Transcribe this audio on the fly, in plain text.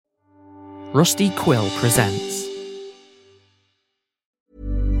Rusty Quill presents.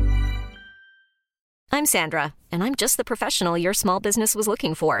 I'm Sandra, and I'm just the professional your small business was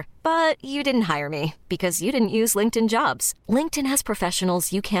looking for. But you didn't hire me because you didn't use LinkedIn Jobs. LinkedIn has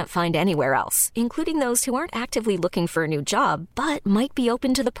professionals you can't find anywhere else, including those who aren't actively looking for a new job, but might be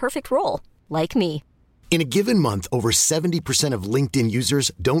open to the perfect role, like me. In a given month, over 70% of LinkedIn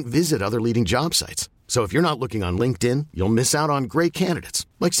users don't visit other leading job sites. So if you're not looking on LinkedIn, you'll miss out on great candidates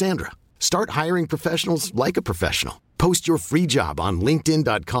like Sandra. Start hiring professionals like a professional. Post your free job on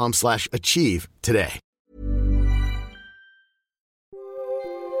linkedin.com/achieve today.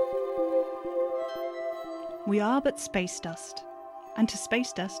 We are but space dust, and to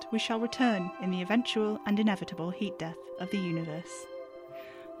space dust we shall return in the eventual and inevitable heat death of the universe.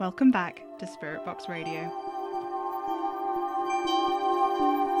 Welcome back to Spirit Box Radio.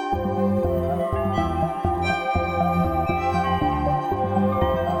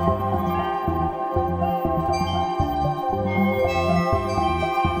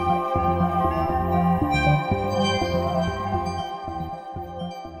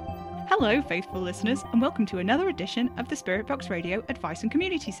 Hello, faithful listeners, and welcome to another edition of the Spirit Box Radio Advice and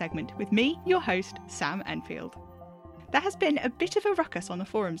Community segment with me, your host, Sam Enfield. There has been a bit of a ruckus on the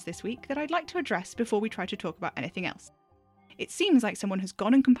forums this week that I'd like to address before we try to talk about anything else. It seems like someone has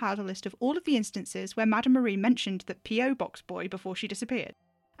gone and compiled a list of all of the instances where Madame Marie mentioned that P.O. Box Boy before she disappeared.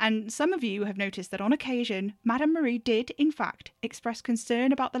 And some of you have noticed that on occasion, Madame Marie did, in fact, express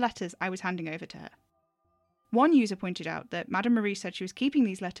concern about the letters I was handing over to her. One user pointed out that Madame Marie said she was keeping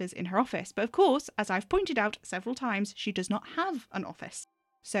these letters in her office, but of course, as I've pointed out several times, she does not have an office,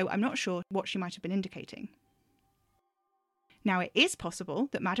 so I'm not sure what she might have been indicating. Now, it is possible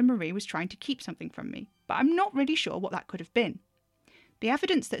that Madame Marie was trying to keep something from me, but I'm not really sure what that could have been. The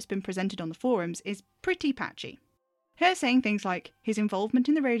evidence that's been presented on the forums is pretty patchy. Her saying things like, his involvement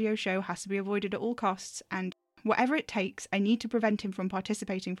in the radio show has to be avoided at all costs, and whatever it takes, I need to prevent him from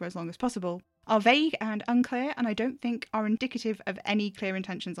participating for as long as possible, are vague and unclear, and I don't think are indicative of any clear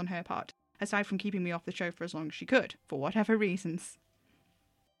intentions on her part, aside from keeping me off the show for as long as she could, for whatever reasons.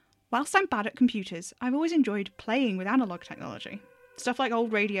 Whilst I'm bad at computers, I've always enjoyed playing with analogue technology. Stuff like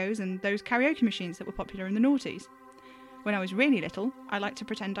old radios and those karaoke machines that were popular in the noughties. When I was really little, I liked to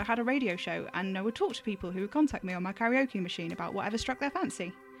pretend I had a radio show and I would talk to people who would contact me on my karaoke machine about whatever struck their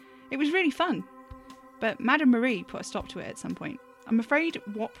fancy. It was really fun. But Madame Marie put a stop to it at some point. I'm afraid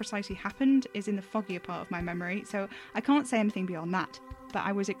what precisely happened is in the foggier part of my memory, so I can't say anything beyond that, but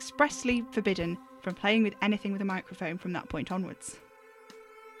I was expressly forbidden from playing with anything with a microphone from that point onwards.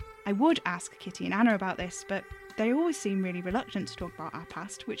 I would ask Kitty and Anna about this, but they always seem really reluctant to talk about our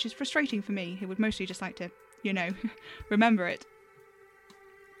past, which is frustrating for me, who would mostly just like to, remember it.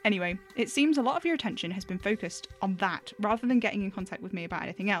 Anyway, it seems a lot of your attention has been focused on that rather than getting in contact with me about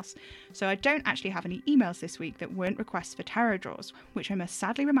anything else, so I don't actually have any emails this week that weren't requests for tarot draws, which I must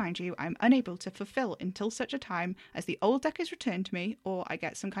sadly remind you I'm unable to fulfill until such a time as the old deck is returned to me or I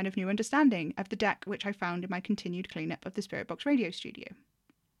get some kind of new understanding of the deck which I found in my continued cleanup of the Spirit Box Radio studio.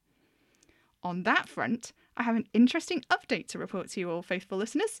 On that front, I have an interesting update to report to you all, faithful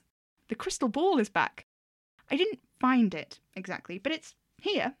listeners. The crystal ball is back. I didn't find it exactly, but it's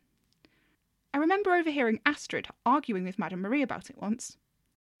here. I remember overhearing Astrid arguing with Madame Marie about it once.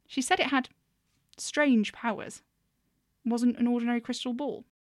 She said it had strange powers. It wasn't an ordinary crystal ball.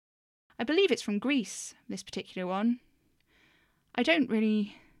 I believe it's from Greece, this particular one. I don't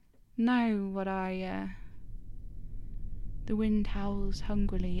really know what The wind howls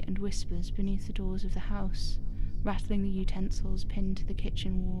hungrily and whispers beneath the doors of the house, rattling the utensils pinned to the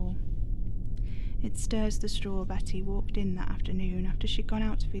kitchen wall. It stirs the straw Betty walked in that afternoon after she'd gone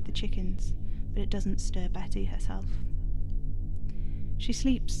out to feed the chickens, but it doesn't stir Betty herself. She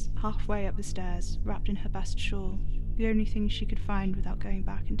sleeps halfway up the stairs, wrapped in her best shawl, the only thing she could find without going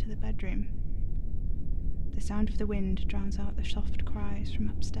back into the bedroom. The sound of the wind drowns out the soft cries from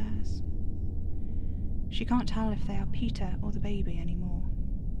upstairs. She can't tell if they are Peter or the baby anymore.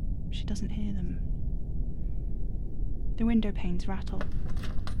 She doesn't hear them. The window panes rattle.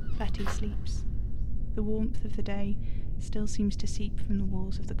 Betty sleeps. The warmth of the day still seems to seep from the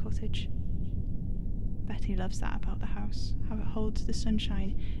walls of the cottage. Betty loves that about the house, how it holds the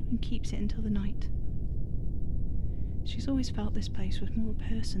sunshine and keeps it until the night. She's always felt this place was more a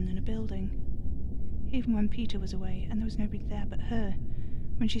person than a building. Even when Peter was away and there was nobody there but her,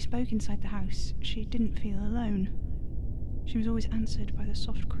 when she spoke inside the house, she didn't feel alone. She was always answered by the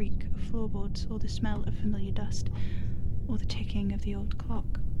soft creak of floorboards or the smell of familiar dust, or the ticking of the old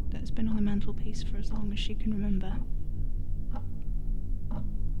clock that has been on the mantelpiece for as long as she can remember.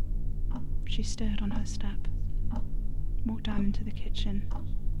 She stirred on her step, walked down into the kitchen.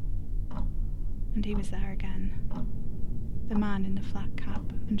 And he was there again. The man in the flat cap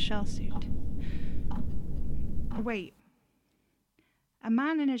and shell suit. Wait. A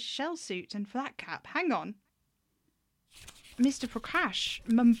man in a shell suit and flat cap? Hang on. Mr. Prakash,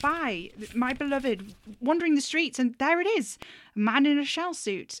 Mumbai, my beloved, wandering the streets, and there it is. A man in a shell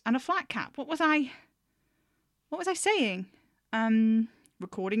suit and a flat cap. What was I saying?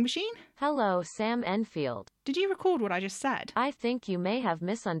 Recording machine? Hello, Sam Enfield. Did you record what I just said? I think you may have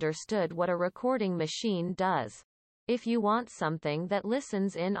misunderstood what a recording machine does. If you want something that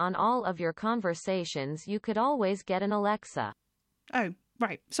listens in on all of your conversations, you could always get an Alexa. Oh,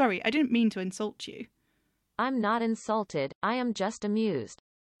 right. Sorry, I didn't mean to insult you. I'm not insulted, I am just amused.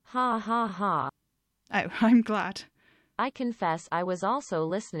 Ha ha ha. Oh, I'm glad. I confess I was also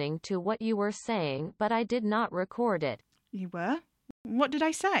listening to what you were saying, but I did not record it. You were? What did I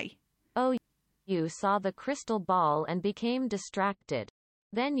say? Oh, you saw the crystal ball and became distracted.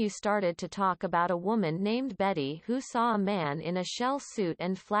 Then you started to talk about a woman named Betty who saw a man in a shell suit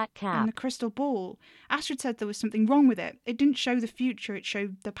and flat cap. And the crystal ball. Astrid said there was something wrong with it. It didn't show the future, it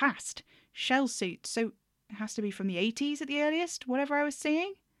showed the past. Shell suit, so it has to be from the 80s at the earliest, whatever I was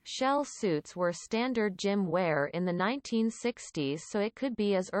seeing. Shell suits were standard gym wear in the 1960s, so it could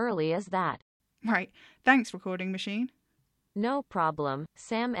be as early as that. Right. Thanks, recording machine. No problem,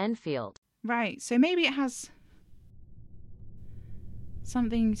 Sam Enfield. Right, so maybe it has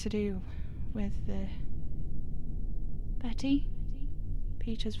something to do with Betty?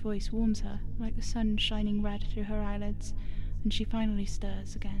 Peter's voice warms her, like the sun shining red through her eyelids, and she finally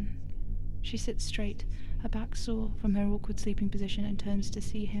stirs again. She sits straight, her back sore from her awkward sleeping position, and turns to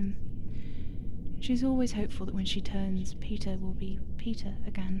see him. She's always hopeful that when she turns, Peter will be Peter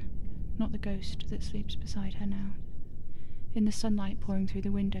again, not the ghost that sleeps beside her now. In the sunlight pouring through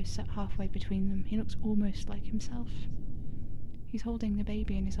the window set halfway between them, he looks almost like himself. He's holding the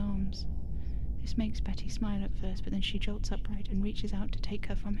baby in his arms. This makes Betty smile at first, but then she jolts upright and reaches out to take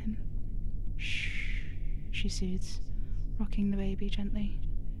her from him. Shh, she soothes, rocking the baby gently.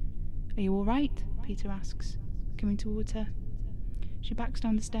 Are you all right? Peter asks, coming towards her. She backs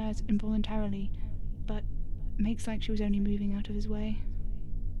down the stairs involuntarily, but makes like she was only moving out of his way.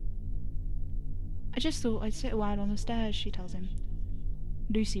 I just thought I'd sit a while on the stairs, she tells him.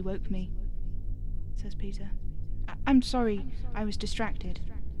 Lucy woke me, says Peter. I'm sorry, I was distracted,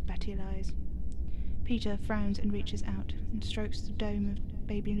 Betty lies. Peter frowns and reaches out and strokes the dome of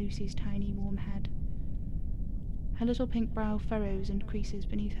baby Lucy's tiny warm head. Her little pink brow furrows and creases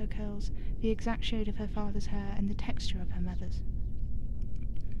beneath her curls, the exact shade of her father's hair and the texture of her mother's.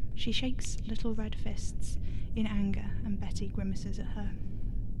 She shakes little red fists in anger, and Betty grimaces at her.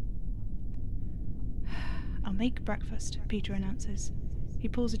 I'll make breakfast, Peter announces. He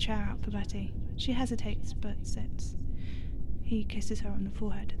pulls a chair out for Betty. She hesitates, but sits. He kisses her on the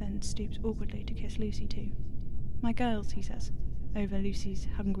forehead, then stoops awkwardly to kiss Lucy too. My girls, he says, over Lucy's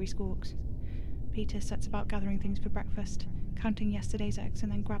hungry squawks. Peter sets about gathering things for breakfast, counting yesterday's eggs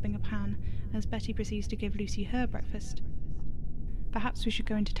and then grabbing a pan, as Betty proceeds to give Lucy her breakfast. Perhaps we should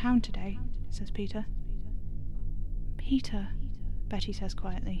go into town today, says Peter. Peter, Betty says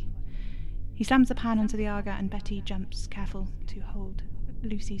quietly. He slams the pan onto the Aga and Betty jumps, careful to hold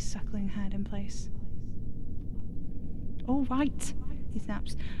Lucy's suckling head in place. All right, he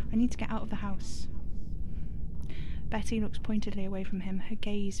snaps. I need to get out of the house. Betty looks pointedly away from him, her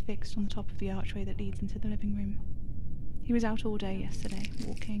gaze fixed on the top of the archway that leads into the living room. He was out all day yesterday,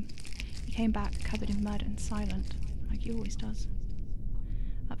 walking. He came back covered in mud and silent, like he always does.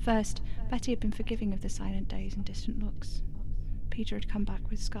 At first, Betty had been forgiving of the silent days and distant looks. Peter had come back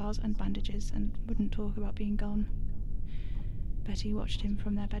with scars and bandages and wouldn't talk about being gone. Betty watched him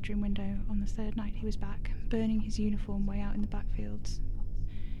from their bedroom window on the third night he was back, burning his uniform way out in the backfields.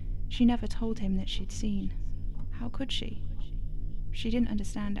 She never told him that she'd seen. How could she? She didn't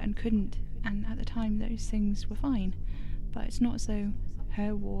understand and couldn't, and at the time those things were fine, but it's not as though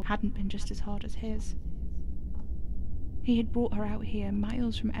her war hadn't been just as hard as his. He had brought her out here,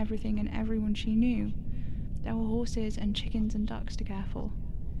 miles from everything and everyone she knew. There were horses and chickens and ducks to care for.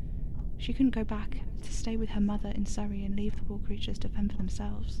 She couldn't go back to stay with her mother in Surrey and leave the poor creatures to fend for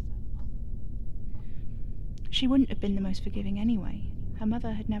themselves. She wouldn't have been the most forgiving anyway. Her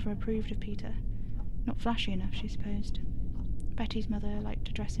mother had never approved of Peter. Not flashy enough, she supposed. Betty's mother liked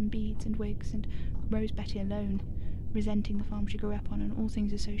to dress in beads and wigs and rose Betty alone, resenting the farm she grew up on and all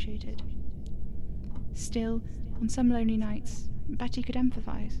things associated. Still, on some lonely nights, Betty could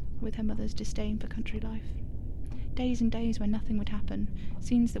empathise with her mother's disdain for country life. Days and days when nothing would happen,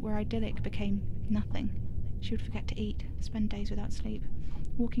 scenes that were idyllic became nothing. She would forget to eat, spend days without sleep,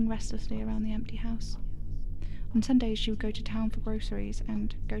 walking restlessly around the empty house. On Sundays she would go to town for groceries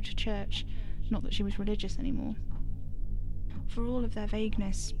and go to church, Not that she was religious anymore. For all of their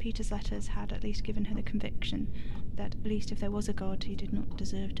vagueness, Peter's letters had at least given her the conviction that, at least if there was a God, he did not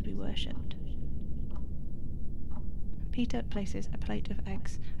deserve to be worshipped. Peter places a plate of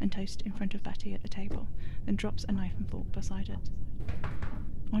eggs and toast in front of Betty at the table, then drops a knife and fork beside it.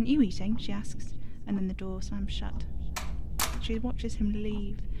 "Aren't you eating?" she asks, and then the door slams shut. She watches him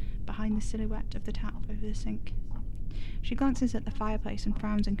leave behind the silhouette of the tap over the sink. She glances at the fireplace and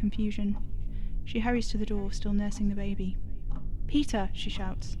frowns in confusion. She hurries to the door, still nursing the baby. "Peter!" she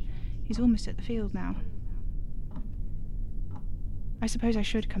shouts. He's almost at the field now. "I suppose I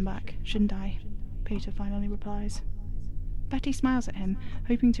should come back, shouldn't I?" Peter finally replies. Betty smiles at him,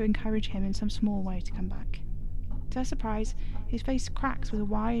 hoping to encourage him in some small way to come back. To her surprise, his face cracks with a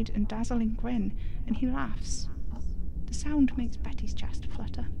wide and dazzling grin, and he laughs. The sound makes Betty's chest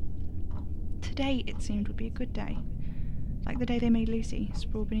flutter. Today, it seemed, would be a good day. Like the day they made Lucy,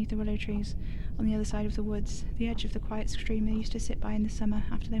 sprawled beneath the willow trees, on the other side of the woods, the edge of the quiet stream they used to sit by in the summer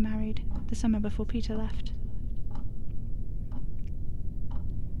after they married, the summer before Peter left.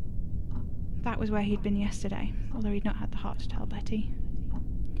 That was where he'd been yesterday, although he'd not had the heart to tell Betty.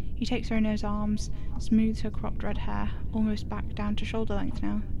 He takes her in his arms, smooths her cropped red hair, almost back down to shoulder length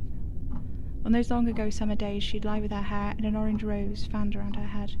now. On those long ago summer days, she'd lie with her hair in an orange rose fanned around her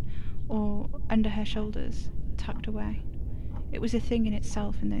head, or under her shoulders, tucked away. It was a thing in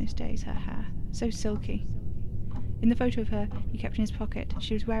itself in those days, her hair, so silky. In the photo of her he kept in his pocket,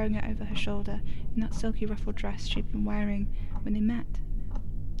 she was wearing it over her shoulder, in that silky ruffled dress she'd been wearing when they met.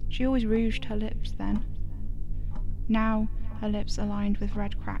 She always rouged her lips then. Now her lips are lined with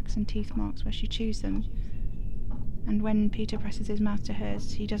red cracks and teeth marks where she chews them, and when Peter presses his mouth to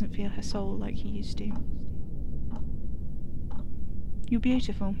hers, he doesn't feel her soul like he used to. "You're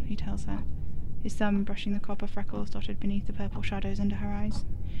beautiful," he tells her, his thumb brushing the copper freckles dotted beneath the purple shadows under her eyes.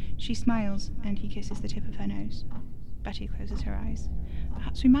 She smiles, and he kisses the tip of her nose. Betty closes her eyes.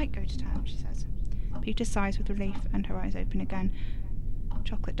 "Perhaps we might go to town," she says. Peter sighs with relief, and her eyes open again,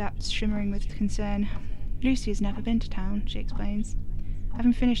 chocolate depths shimmering with concern. "Lucy has never been to town," she explains.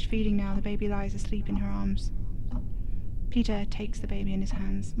 Having finished feeding now, the baby lies asleep in her arms. Peter takes the baby in his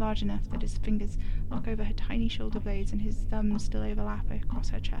hands, large enough that his fingers lock over her tiny shoulder blades and his thumbs still overlap across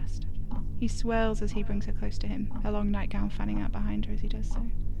her chest. He swirls as he brings her close to him, her long nightgown fanning out behind her as he does so.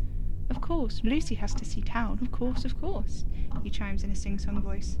 "Of course, Lucy has to see town, of course, he chimes in a sing-song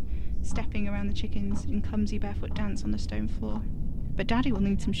voice, stepping around the chickens in clumsy barefoot dance on the stone floor. "But Daddy will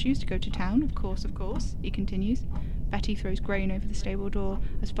need some shoes to go to town, of course, he continues. Betty throws grain over the stable door,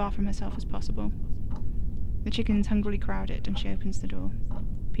 as far from herself as possible. The chickens hungrily crowd it, and she opens the door.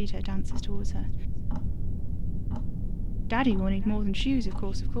 Peter dances towards her. "Daddy will need more than shoes, of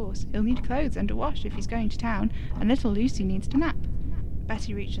course. He'll need clothes and a wash if he's going to town, and little Lucy needs to nap."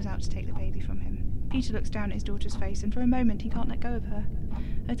 Betty reaches out to take the baby from him. Peter looks down at his daughter's face, and for a moment he can't let go of her.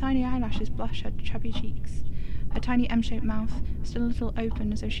 Her tiny eyelashes blush her chubby cheeks. Her tiny M-shaped mouth still a little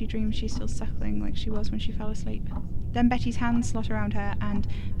open, as though she dreams she's still suckling like she was when she fell asleep. Then Betty's hands slot around her, and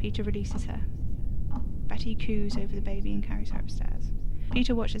Peter releases her. Betty coos over the baby and carries her upstairs.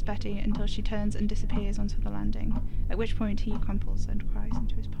 Peter watches Betty until she turns and disappears onto the landing, at which point he crumples and cries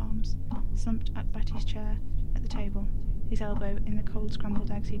into his palms, slumped at Betty's chair at the table, his elbow in the cold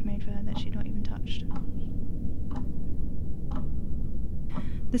scrambled eggs he'd made for her that she'd not even touched.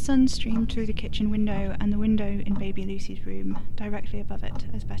 The sun streamed through the kitchen window and the window in baby Lucy's room, directly above it,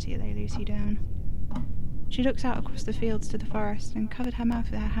 as Betty lay Lucy down. She looked out across the fields to the forest and covered her mouth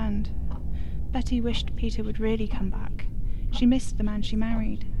with her hand. Betty wished Peter would really come back. She missed the man she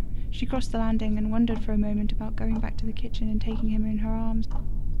married. She crossed the landing and wondered for a moment about going back to the kitchen and taking him in her arms,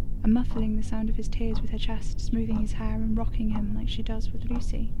 and muffling the sound of his tears with her chest, smoothing his hair and rocking him like she does with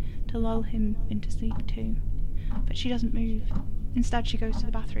Lucy, to lull him into sleep too. But she doesn't move. Instead, she goes to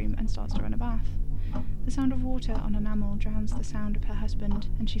the bathroom and starts to run a bath. The sound of water on enamel drowns the sound of her husband,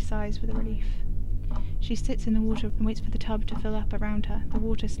 and she sighs with relief. She sits in the water and waits for the tub to fill up around her, the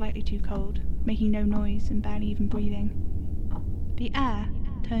water slightly too cold, making no noise and barely even breathing. The air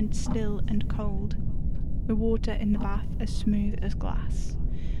turned still and cold, the water in the bath as smooth as glass.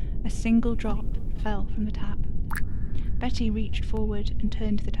 A single drop fell from the tap. Betty reached forward and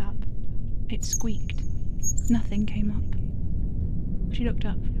turned the tap. It squeaked. Nothing came up. She looked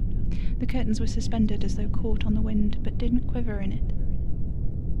up. The curtains were suspended as though caught on the wind, but didn't quiver in it.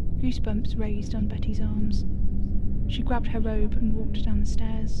 Goosebumps raised on Betty's arms. She grabbed her robe and walked down the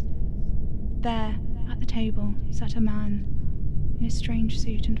stairs. There, at the table, sat a man in a strange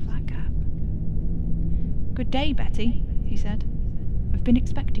suit and flat cap. "Good day, Betty," he said. "I've been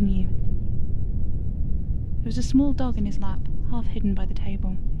expecting you." There was a small dog in his lap, half hidden by the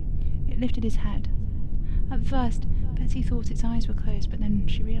table. It lifted his head. At first, Betty thought its eyes were closed, but then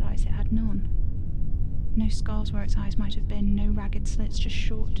she realised it had none. No scars where its eyes might have been, no ragged slits, just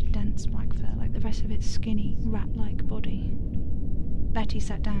short, dense black fur like the rest of its skinny, rat-like body. Betty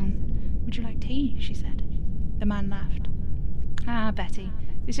sat down. "Would you like tea?" she said. The man laughed. "Ah, Betty,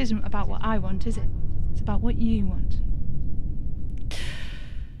 this isn't about what I want, is it? It's about what you want."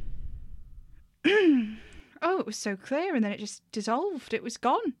 Oh, it was so clear, and then it just dissolved. It was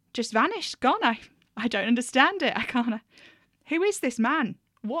gone. Just vanished. Gone. I don't understand it. I can't. Who is this man?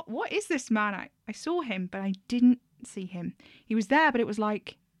 What is this man? I saw him, but I didn't see him. He was there, but it was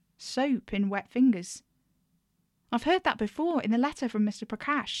like soap in wet fingers. I've heard that before in the letter from Mr.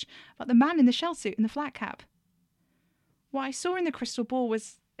 Prakash about the man in the shell suit and the flat cap. What I saw in the crystal ball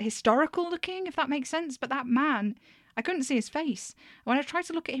was historical looking, if that makes sense, but that man, I couldn't see his face. When I tried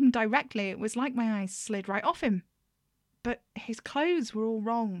to look at him directly, it was like my eyes slid right off him. But his clothes were all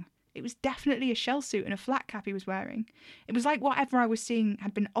wrong. It was definitely a shell suit and a flat cap he was wearing. It was like whatever I was seeing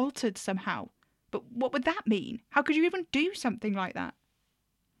had been altered somehow. But what would that mean? How could you even do something like that?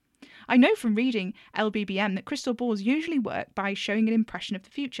 I know from reading LBBM that crystal balls usually work by showing an impression of the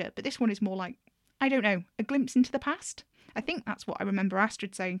future, but this one is more like, I don't know, a glimpse into the past? I think that's what I remember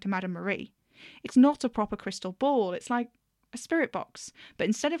Astrid saying to Madame Marie. It's not a proper crystal ball, it's like a spirit box, but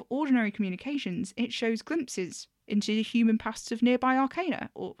instead of ordinary communications, it shows glimpses into the human pasts of nearby arcana,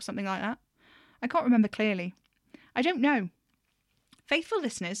 or something like that. I can't remember clearly. I don't know. Faithful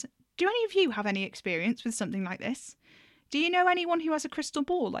listeners, do any of you have any experience with something like this? Do you know anyone who has a crystal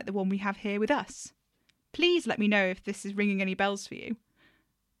ball like the one we have here with us? Please let me know if this is ringing any bells for you.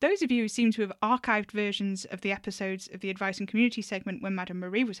 Those of you who seem to have archived versions of the episodes of the Advice and Community segment when Madame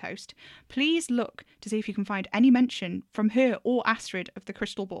Marie was host, please look to see if you can find any mention from her or Astrid of the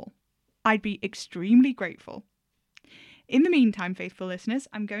crystal ball. I'd be extremely grateful. In the meantime, faithful listeners,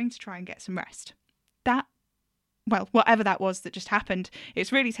 I'm going to try and get some rest. Whatever that was that just happened,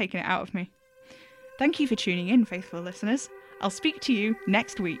 it's really taken it out of me. Thank you for tuning in, faithful listeners. I'll speak to you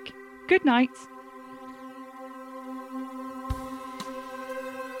next week. Good night.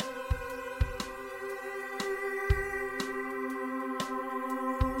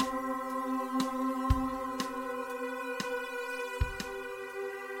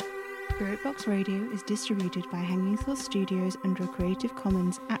 Spirit Box Radio is distributed by Hanging Sloth Studios under a Creative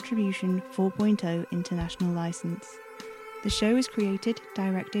Commons Attribution 4.0 international license. The show is created,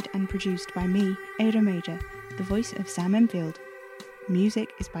 directed and produced by me, Ada Major, the voice of Sam Enfield.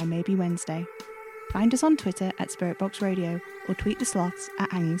 Music is by Maybe Wednesday. Find us on Twitter at Spirit Box Radio or tweet the sloths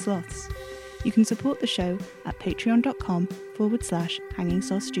at Hanging Sloths. You can support the show at patreon.com/Hanging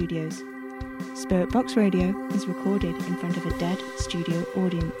Sloth Studios. Spirit Box Radio is recorded in front of a dead studio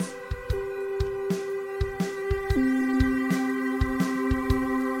audience.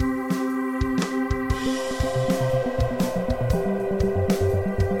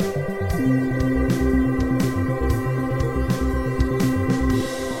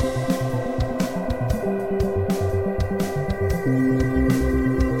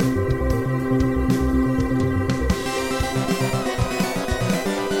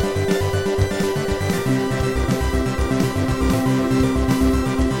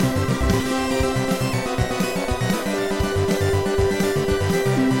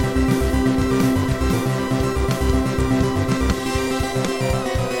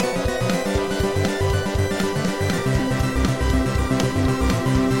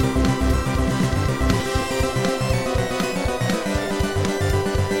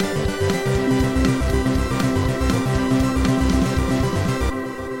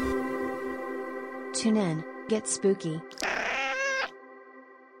 Tune in, get spooky.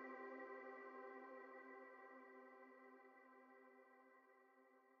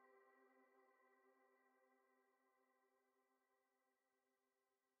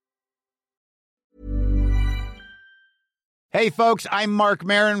 Hey, folks, I'm Mark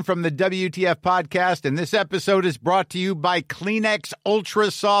Maron from the WTF Podcast, and this episode is brought to you by Kleenex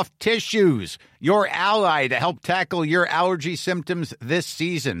Ultra Soft Tissues, your ally to help tackle your allergy symptoms this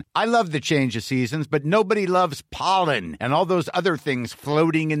season. I love the change of seasons, but nobody loves pollen and all those other things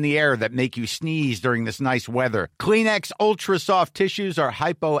floating in the air that make you sneeze during this nice weather. Kleenex Ultra Soft Tissues are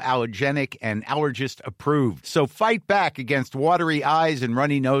hypoallergenic and allergist approved, so fight back against watery eyes and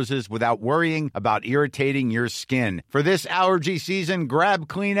runny noses without worrying about irritating your skin. For this allergy season, grab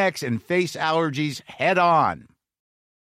Kleenex and face allergies head on.